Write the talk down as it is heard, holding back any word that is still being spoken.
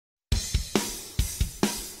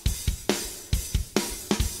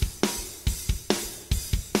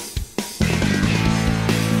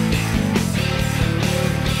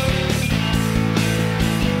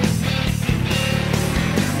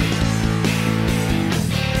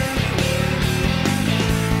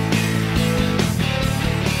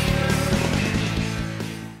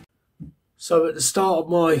So at the start of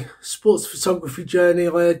my sports photography journey,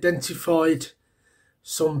 I identified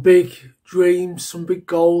some big dreams, some big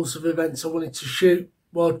goals of events I wanted to shoot.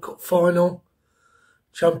 World Cup final,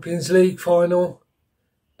 Champions League final,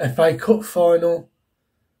 FA Cup final,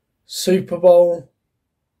 Super Bowl,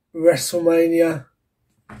 WrestleMania,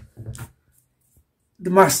 the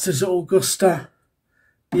Masters at Augusta,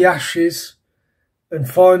 the Ashes, and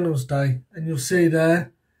Finals Day. And you'll see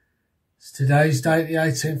there, it's today's date, the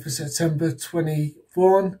 18th of September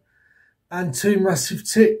 21, and two massive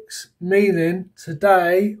ticks, meaning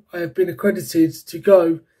today I have been accredited to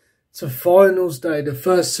go to Finals Day, the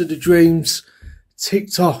first of the dreams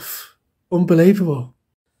ticked off. Unbelievable.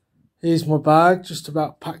 Here's my bag, just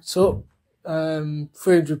about packed up.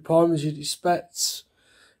 300 prime as you'd expect.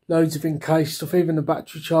 Loads of in-case stuff, even the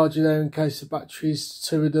battery charger there in case the batteries,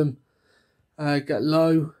 two of them, get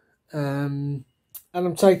low. And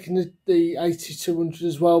I'm taking the 8200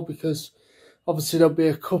 as well because obviously there'll be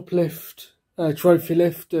a cup lift, trophy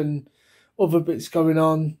lift and other bits going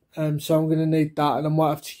on. So I'm going to need that, and I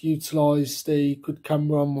might have to utilise the good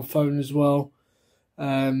camera on my phone as well.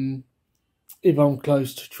 If I'm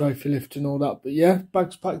close to trophy lift and all that. But yeah,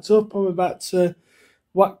 bag's packed up. I'm about to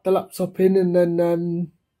whack the laptop in and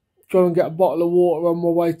then go and get a bottle of water on my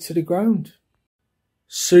way to the ground.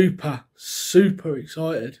 Super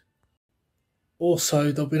excited.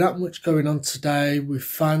 Also, there'll be that much going on today with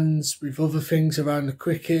fans, with other things around the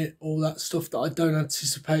cricket, all that stuff that I don't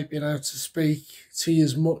anticipate being able to speak to you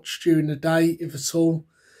as much during the day, if at all.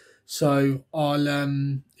 So I'll,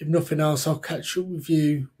 if nothing else, I'll catch up with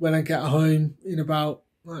you when I get home in about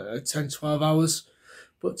 10, 12 hours.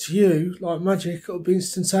 But to you, like magic, it'll be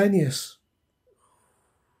instantaneous.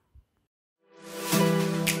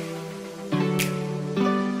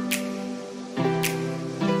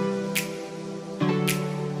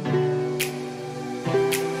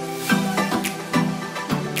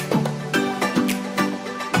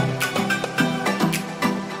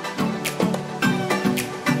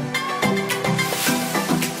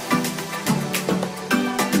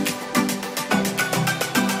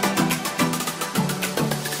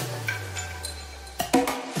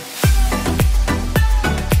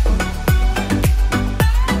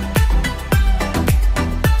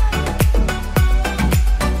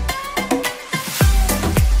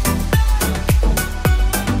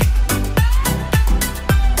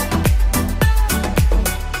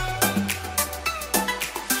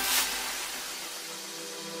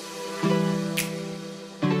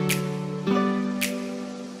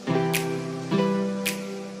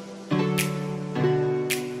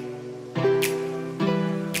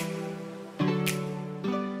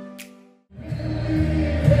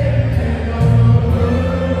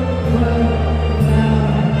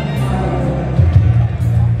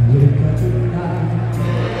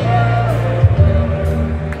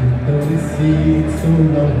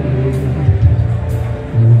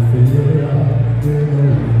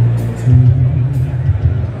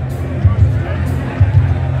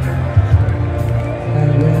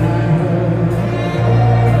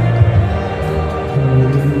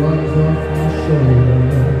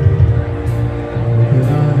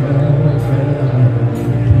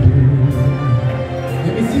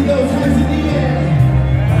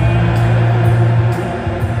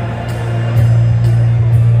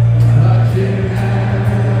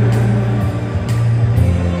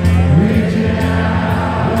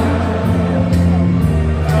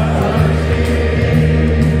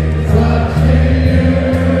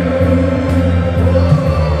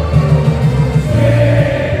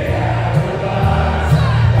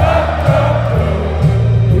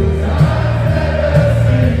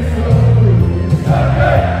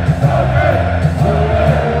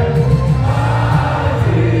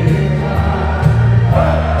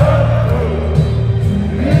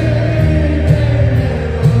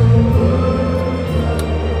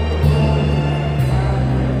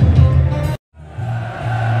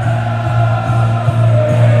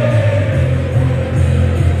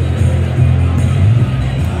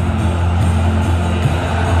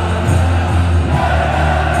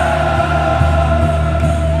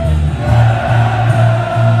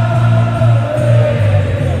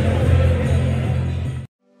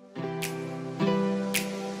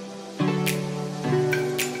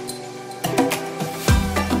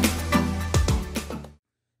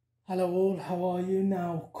 Hello all, how are you?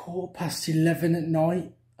 Now 11:15 at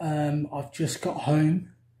night. I've just got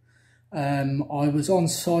home. I was on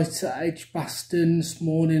site at Edgsbaston this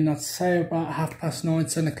morning, I'd say about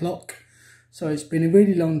 9:30, 10 o'clock. So it's been a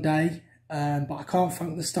really long day, but I can't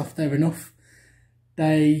thank the staff there enough.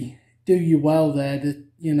 They do you well there. That,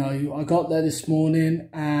 you know, I got there this morning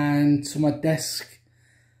and to my desk,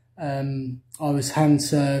 I was hand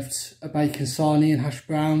served a bacon sarnie and hash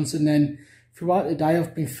browns, and then throughout the day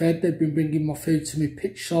I've been fed. They've been bringing my food to me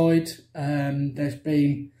pitch side. There's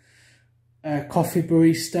been a coffee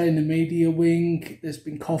barista in the media wing. There's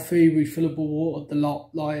been coffee, refillable water, the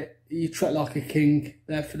lot. Like, you treat like a king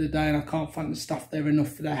there for the day, and I can't thank the staff there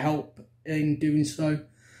enough for their help in doing so.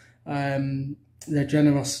 Their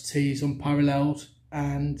generosity is unparalleled,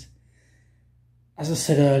 and as I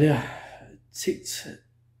said earlier, ticked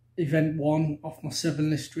event 1 off my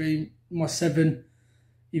 7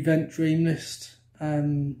 event dream list.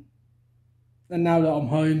 And now that I'm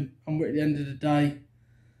home and we're at the end of the day,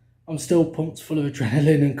 I'm still pumped full of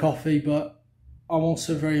adrenaline and coffee, but I'm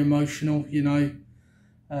also very emotional, you know.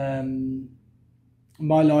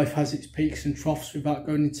 My life has its peaks and troughs without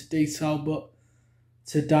going into detail, but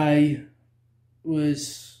today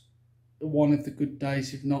was one of the good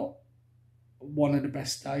days, if not one of the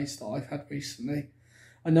best days that I've had recently.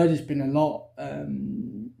 I know there's been a lot.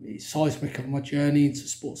 It's seismic of my journey into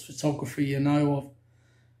sports photography. You know,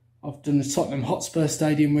 I've done the Tottenham Hotspur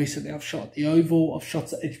Stadium recently. I've shot at the Oval. I've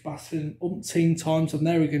shot at Edgsbaston umpteen times. I'm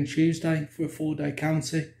there again Tuesday for a 4-day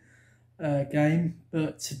county game.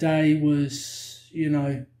 But today was, you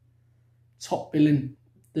know, top billing,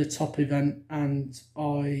 the top event, and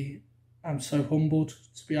I am so humbled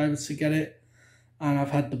to be able to get it. And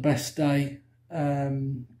I've had the best day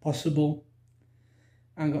possible,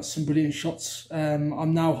 and got some brilliant shots.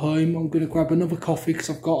 I'm now home. I'm going to grab another coffee because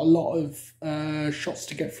I've got a lot of shots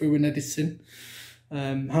to get through in editing.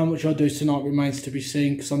 How much I do tonight remains to be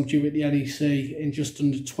seen, because I'm due at the NEC in just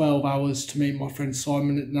under 12 hours to meet my friend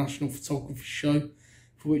Simon at the National Photography Show,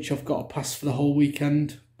 for which I've got a pass for the whole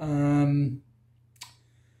weekend. I've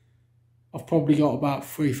probably got about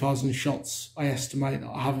 3,000 shots, I estimate, that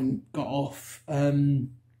I haven't got off.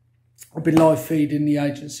 I've been live feeding the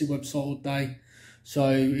agency website all day.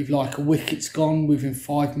 So if like a wicket's gone, within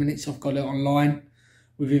 5 minutes I've got it online.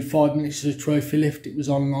 Within 5 minutes of the trophy lift, it was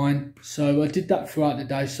online. So I did that throughout the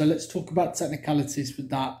day. So let's talk about technicalities with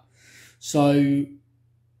that. So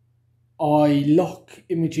I lock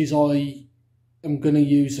images I am going to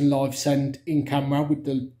use and live send in camera with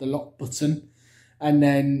the lock button. And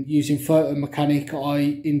then using Photo Mechanic,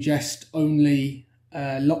 I ingest only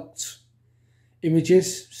locked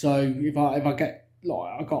images. So if I get,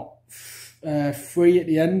 like, I got 3 at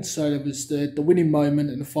the end. So there was the winning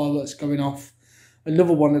moment and the fireworks going off,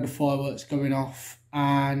 another one of the fireworks going off,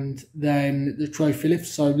 and then the trophy lift.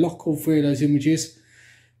 So lock all 3 of those images,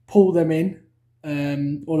 pull them in.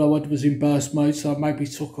 All I did was in burst mode, so I maybe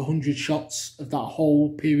took 100 shots of that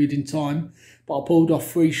whole period in time, but I pulled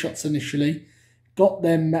off 3 shots initially, got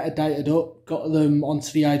them metadated up, got them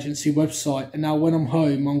onto the agency website, and now when I'm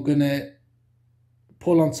home, I'm going to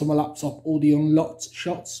pull onto my laptop all the unlocked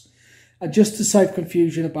shots. And just to save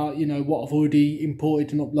confusion about, you know, what I've already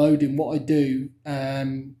imported and uploaded, what I do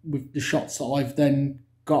with the shots that I've then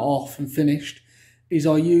got off and finished is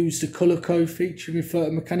I use the colour code feature in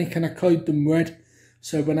Photo Mechanic, and I code them red.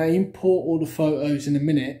 So when I import all the photos in a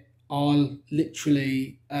minute, I'll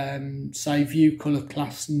literally say view colour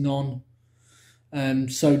class none,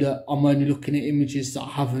 so that I'm only looking at images that I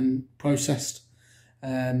haven't processed.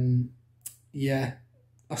 Yeah.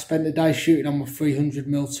 I spent the day shooting on my 300mm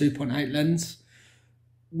 2.8 lens,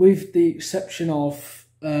 with the exception of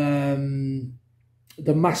the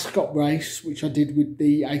mascot race, which I did with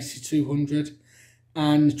the 8200,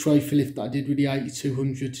 and the trophy lift that I did with the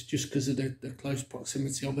 8200, just because of the close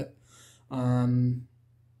proximity of it.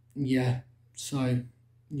 Yeah, so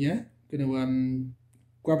yeah, gonna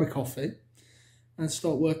grab a coffee and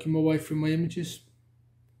start working my way through my images.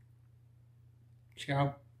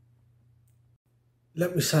 Ciao.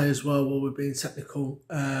 Let me say as well, while we're being technical,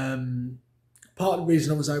 part of the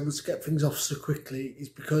reason I was able to get things off so quickly is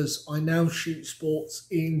because I now shoot sports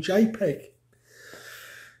in JPEG.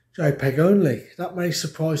 JPEG only. That may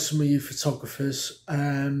surprise some of you photographers,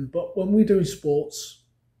 but when we're doing sports,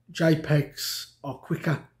 JPEGs are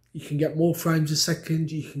quicker. You can get more frames a second,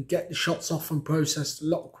 you can get the shots off and processed a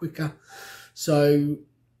lot quicker. So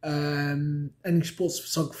any sports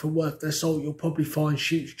photographer worth their salt, you'll probably find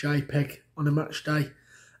shoots JPEG on a match day,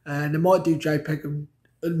 and they might do JPEG and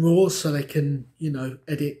RAWs so they can, you know,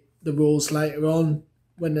 edit the RAWs later on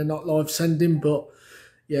when they're not live sending. But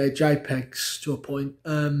yeah, JPEGs to a point.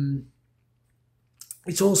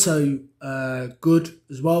 It's also good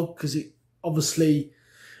as well, because it obviously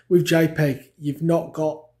with JPEG you've not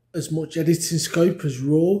got as much editing scope as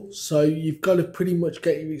RAW, so you've got to pretty much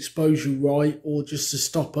get your exposure right, or just a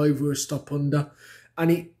stop over or a stop under,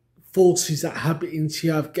 and it forces that habit into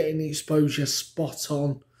you of getting the exposure spot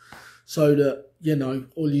on, so that, you know,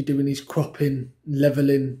 all you're doing is cropping,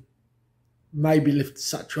 leveling, maybe lift the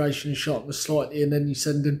saturation and sharpness slightly, and then you're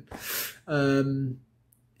sending.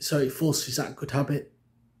 So it forces that good habit,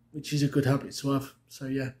 which is a good habit to have. So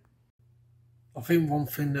yeah, I think one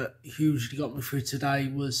thing that hugely got me through today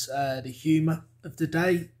was the humour of the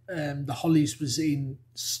day. The Hollies was in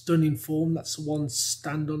stunning form. That's the one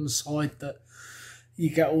stand on the side that you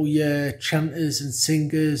get all your chanters and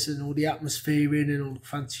singers and all the atmosphere in and all the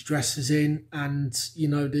fancy dresses in. And, you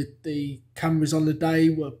know, the cameras on the day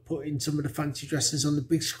were putting some of the fancy dresses on the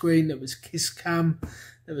big screen. There was Kiss Cam,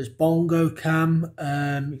 there was Bongo Cam,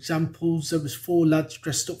 examples. There was 4 lads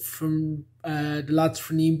dressed up from the lads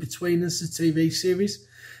from the In-Betweeners, the TV series.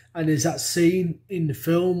 And there's that scene in the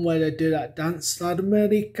film where they do that dance, like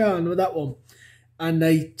American, or that one. And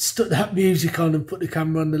they stuck that music on and put the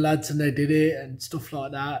camera on the lads, and they did it and stuff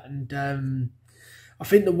like that. And I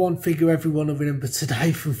think the one figure everyone will remember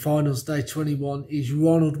today from Finals Day 21 is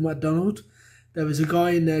Ronald McDonald. There was a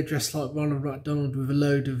guy in there dressed like Ronald McDonald with a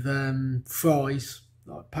load of fries,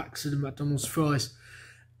 like packs of the McDonald's fries.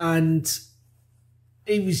 And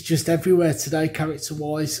he was just everywhere today,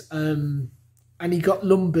 character-wise. And he got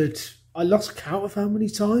lumbered, I lost count of how many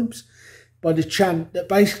times, by the chant that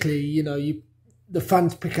basically, you know, the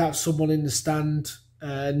fans pick out someone in the stand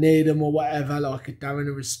near them or whatever, like a Darren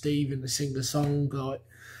or a Steve, and they sing the song. Like,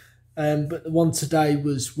 but the one today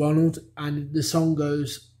was Ronald, and the song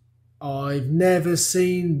goes, "I've never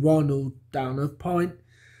seen Ronald down a pint.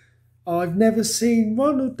 I've never seen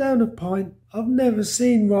Ronald down a pint. I've never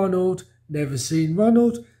seen Ronald, never seen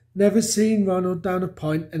Ronald, never seen Ronald down a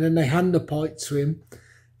pint." And then they hand the pint to him,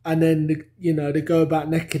 and then they go about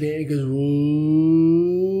necking it, and he goes, "Ooh,"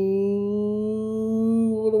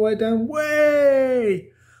 all the way down, way.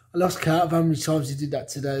 I lost count of how many times he did that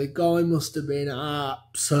today. The guy must have been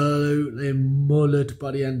absolutely mullered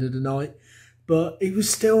by the end of the night. But he was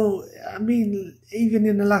still, I mean, even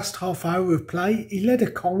in the last half hour of play, he led a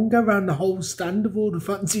conga around the whole stand of all the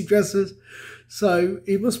fancy dressers. So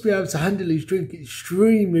he must be able to handle his drink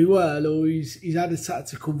extremely well, or he's had a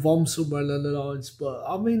tactical vom somewhere along the lines. But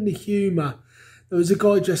I mean, the humour. There was a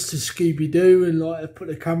guy dressed as Scooby-Doo, and like put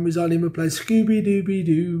the cameras on him and played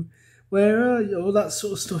Scooby-Dooby-Doo, where are you? All that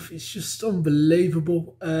sort of stuff. It's just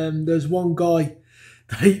unbelievable. There's one guy,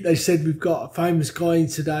 they said we've got a famous guy in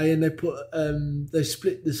today, and they put they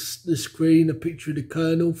split the screen, a picture of the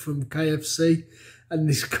Colonel from KFC, and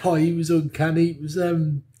this guy, he was uncanny. It was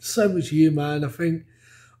so much humour, and I think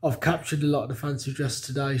I've captured a lot of the fancy dress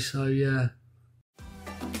today, so yeah.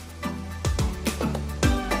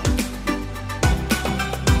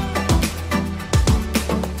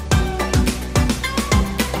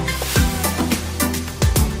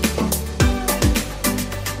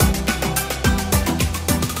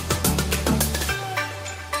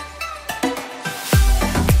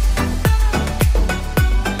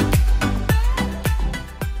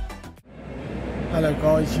 Hello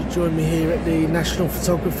guys, you join me here at the National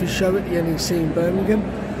Photography Show at the NEC in Birmingham,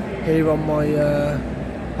 here on my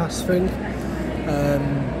pass thing.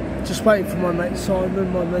 Just waiting for my mate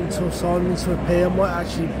Simon, my mentor Simon, to appear. I might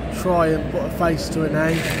actually try and put a face to a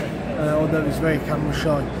name, although he's very camera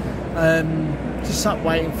shy. Just sat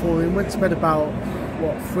waiting for him. Went to bed about,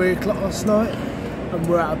 what, 3 o'clock last night, and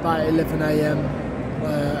we're at about 11 AM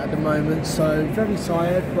at the moment, so very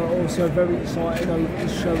tired but also very excited. I love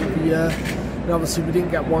this show of the year. And obviously we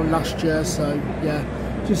didn't get one last year, so yeah,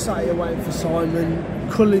 just sat here waiting for Simon,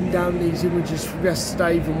 culling down these images from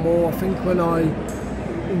yesterday even more. I think when I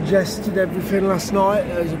ingested everything last night,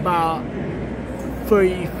 there was about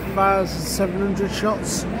 3,700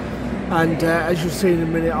 shots, and as you'll see in a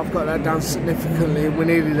minute, I've got that down significantly, and we're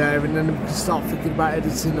nearly there, and then we can start thinking about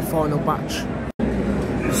editing the final batch.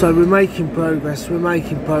 So we're making progress,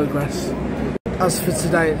 As for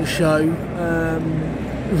today at the show,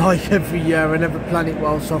 like every year, I never plan it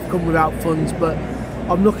well, so I've come without funds, but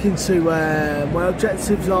I'm looking to, my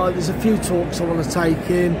objectives are, there's a few talks I want to take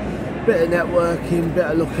in, bit of networking, bit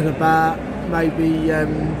of looking about, maybe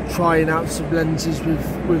trying out some lenses with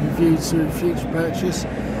a view to future purchase,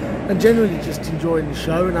 and generally just enjoying the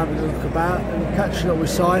show and having a look about and catching up with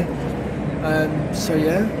Si. So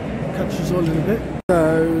yeah, catch us all in a bit.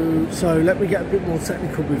 So let me get a bit more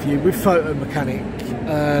technical with you. With Photo Mechanic,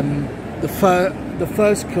 the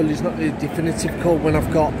first cull is not the definitive cull when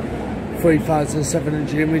I've got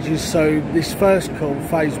 3,700 images. So this first cull,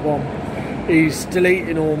 phase 1, is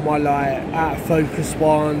deleting all my like out of focus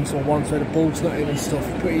ones or ones where the ball's not in and stuff,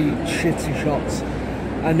 pretty shitty shots.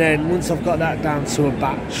 And then once I've got that down to a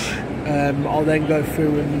batch, I'll then go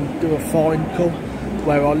through and do a fine cull.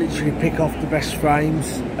 where I literally pick off the best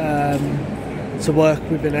frames to work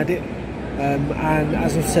with and edit. And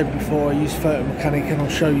as I've said before, I use Photo Mechanic, and I'll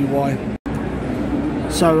show you why.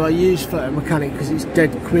 So I use Photo Mechanic because it's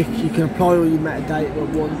dead quick. You can apply all your metadata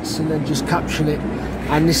at once and then just caption it,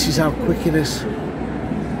 and this is how quick it is.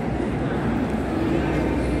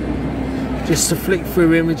 Just to flick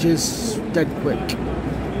through images, dead quick.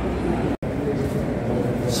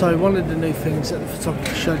 So one of the new things at the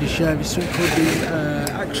photography show this year is something called the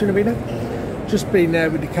Action Arena. Just been there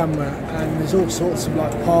with the camera, and there's all sorts of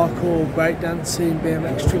like parkour, breakdancing,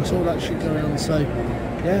 BMX tricks, all that shit going on. So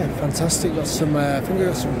yeah, fantastic. Got some, I think I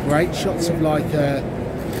got some great shots of like a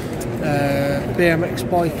BMX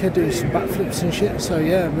biker doing some backflips and shit. So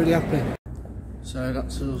yeah, I'm really happy. So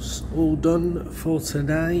that's us all done for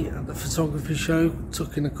today at the photography show.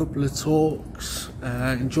 Took in a couple of talks,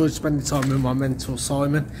 enjoyed spending time with my mentor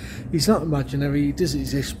Simon. He's not imaginary, he does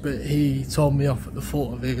exist, but he told me off at the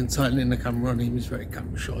thought of even turning the camera on. He was very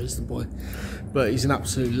camera shy, is the boy, but he's an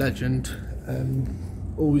absolute legend.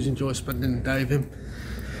 Always enjoy spending the day with him.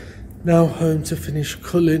 Now home to finish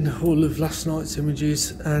culling all of last night's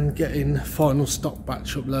images and getting final stock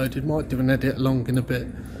batch uploaded. Might do an edit along in a bit.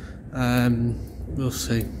 We'll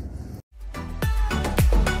see.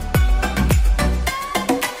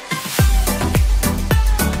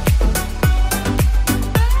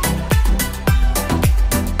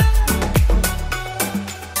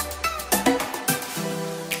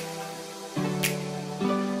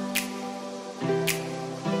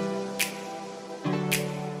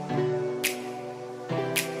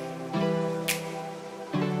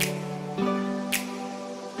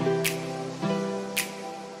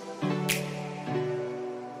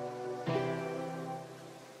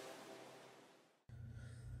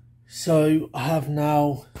 So I have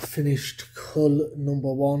now finished cull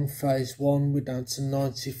number 1, phase 1. We're down to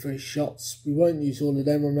 93 shots. We won't use all of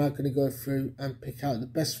them. I'm now going to go through and pick out the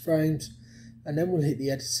best frames, and then we'll hit the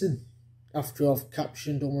editing. After I've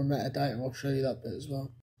captioned all my metadata, I'll show you that bit as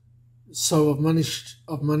well. So I've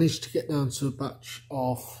managed to get down to a batch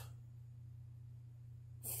of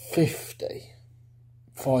 50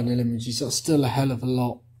 final images. That's still a hell of a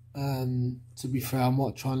lot. To be fair, I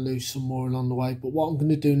might try and lose some more along the way, but what I'm going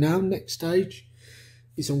to do now, next stage,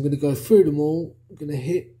 is I'm going to go through them all. I'm going to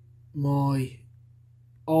hit my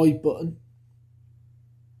I button,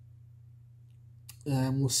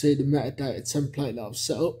 and we'll see the metadata template that I've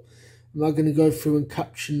set up. I'm now going to go through and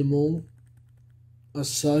caption them all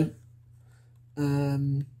as so,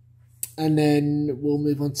 and then we'll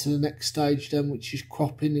move on to the next stage then, which is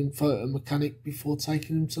cropping in Photo Mechanic before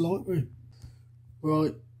taking them to Lightroom.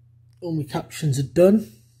 Right, all my captions are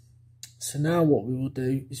done. So now what we will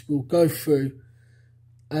do is we'll go through,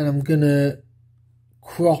 and I'm going to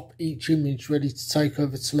crop each image ready to take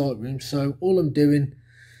over to Lightroom. So all I'm doing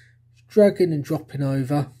is dragging and dropping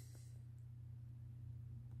over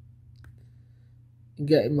and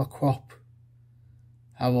getting my crop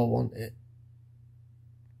how I want it.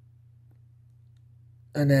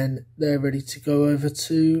 And then they're ready to go over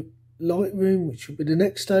to Lightroom, which will be the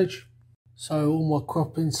next stage. So all my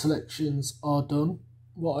cropping selections are done.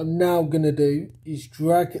 What I'm now going to do is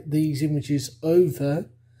drag these images over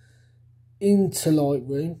into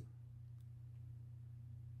Lightroom.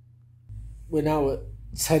 We're now at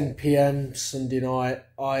 10 PM Sunday night.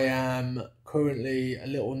 I am currently a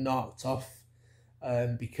little knocked off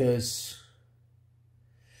because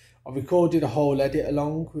I recorded a whole edit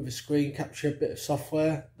along with a screen capture bit of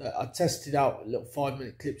software that I tested out, little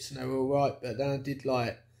 5-minute clips, and they were alright, but then I did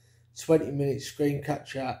like 20-minute screen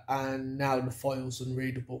capture, and now the file's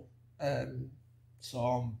unreadable.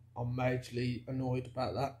 So I'm majorly annoyed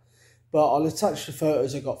about that. But I'll attach the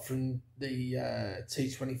photos I got from the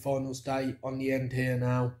T20 Finals day on the end here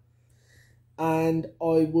now. And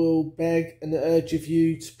I will beg and urge of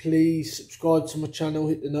you to please subscribe to my channel,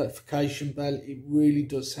 hit the notification bell. It really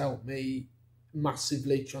does help me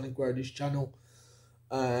massively trying to grow this channel.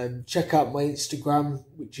 Check out my Instagram,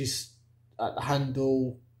 which is at the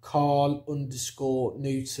handle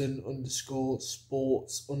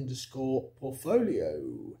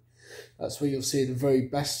Karl_sports_portfolio. That's where you'll see the very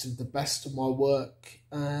best of the best of my work.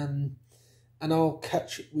 And I'll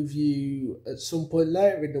catch up with you at some point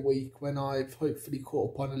later in the week when I've hopefully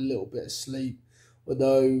caught up on a little bit of sleep.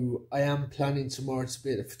 Although I am planning tomorrow to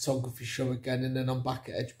be at the photography show again, and then I'm back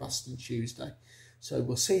at Edgsbaston Tuesday. So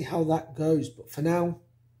we'll see how that goes. But for now,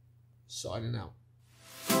 signing out.